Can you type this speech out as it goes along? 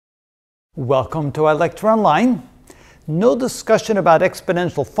Welcome to iLecture Online. No discussion about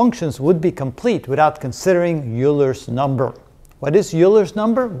exponential functions would be complete without considering Euler's number. What is Euler's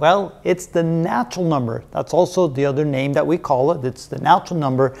number? Well, it's the natural number. That's also the other name that we call it. It's the natural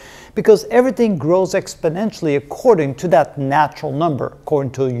number because everything grows exponentially according to that natural number,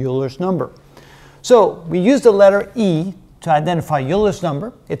 according to Euler's number. So we use the letter E to identify Euler's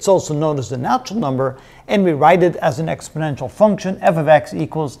number. It's also known as the natural number, and we write it as an exponential function, f of x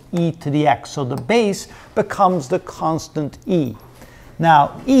equals e to the x. So the base becomes the constant e.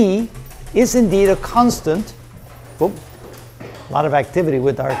 Now, e is indeed a constant. Whoop, a lot of activity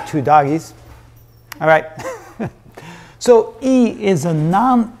with our two doggies. All right. So e is a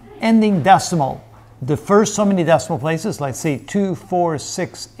non-ending decimal. The first so many decimal places, let's say 2, 4,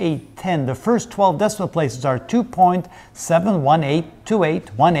 6, 8, 10. The first 12 decimal places are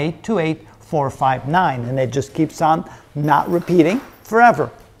 2.718281828, and it just keeps on not repeating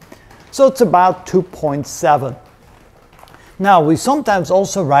forever. So it's about 2.7. Now, we sometimes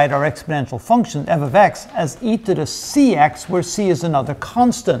also write our exponential function, f of x, as e to the cx, where c is another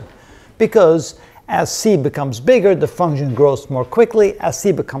constant, because as c becomes bigger, the function grows more quickly. As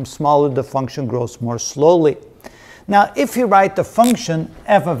c becomes smaller, the function grows more slowly. Now, if you write the function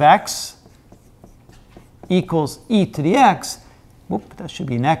f of x equals e to the x, whoop, that should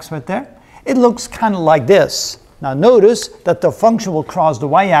be an x right there, it looks kind of like this. Now, notice that the function will cross the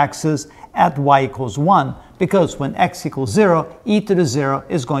y-axis at y equals 1, because when x equals 0, e to the 0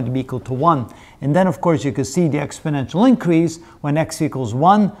 is going to be equal to 1. And then, of course, you can see the exponential increase. When x equals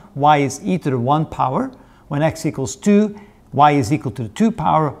 1, y is e to the 1 power. When x equals 2, y is equal to the 2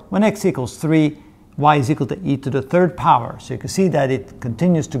 power. When x equals 3, y is equal to e to the 3rd power. So you can see that it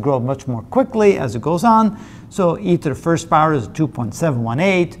continues to grow much more quickly as it goes on. So e to the 1st power is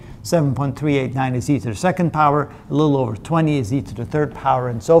 2.718. 7.389 is e to the 2nd power. A little over 20 is e to the 3rd power,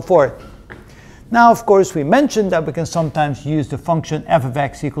 and so forth. Now, of course, we mentioned that we can sometimes use the function f of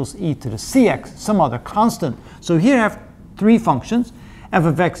x equals e to the cx, some other constant. So here I have three functions. F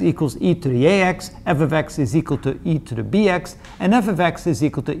of x equals e to the ax, f of x is equal to e to the bx, and f of x is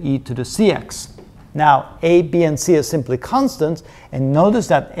equal to e to the cx. Now, a, b, and c are simply constants, and notice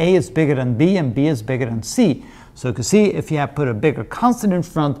that a is bigger than b and b is bigger than c. So you can see if you have put a bigger constant in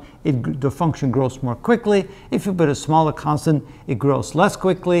front, the function grows more quickly. If you put a smaller constant, it grows less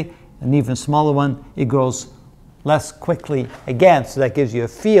quickly. An even smaller one, it grows less quickly again. So that gives you a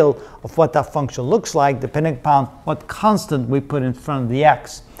feel of what that function looks like depending upon what constant we put in front of the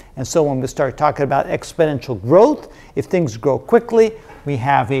x. And so when we start talking about exponential growth, if things grow quickly, we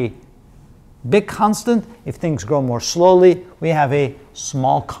have a big constant. If things grow more slowly, we have a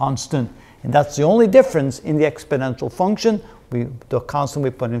small constant. And that's the only difference in the exponential function, the constant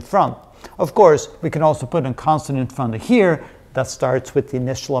we put in front. Of course, we can also put a constant in front of here that starts with the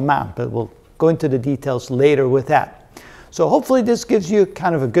initial amount, but we'll go into the details later with that. So hopefully this gives you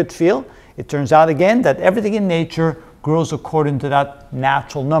kind of a good feel. It turns out again that everything in nature grows according to that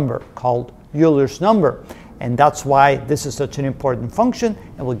natural number called Euler's number. And that's why this is such an important function,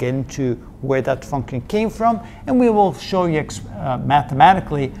 and we'll get into where that function came from, and we will show you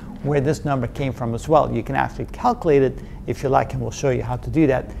mathematically where this number came from as well. You can actually calculate it if you like, and we'll show you how to do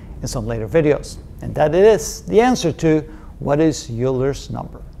that in some later videos. And that is the answer to what is Euler's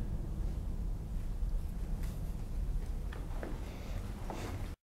number.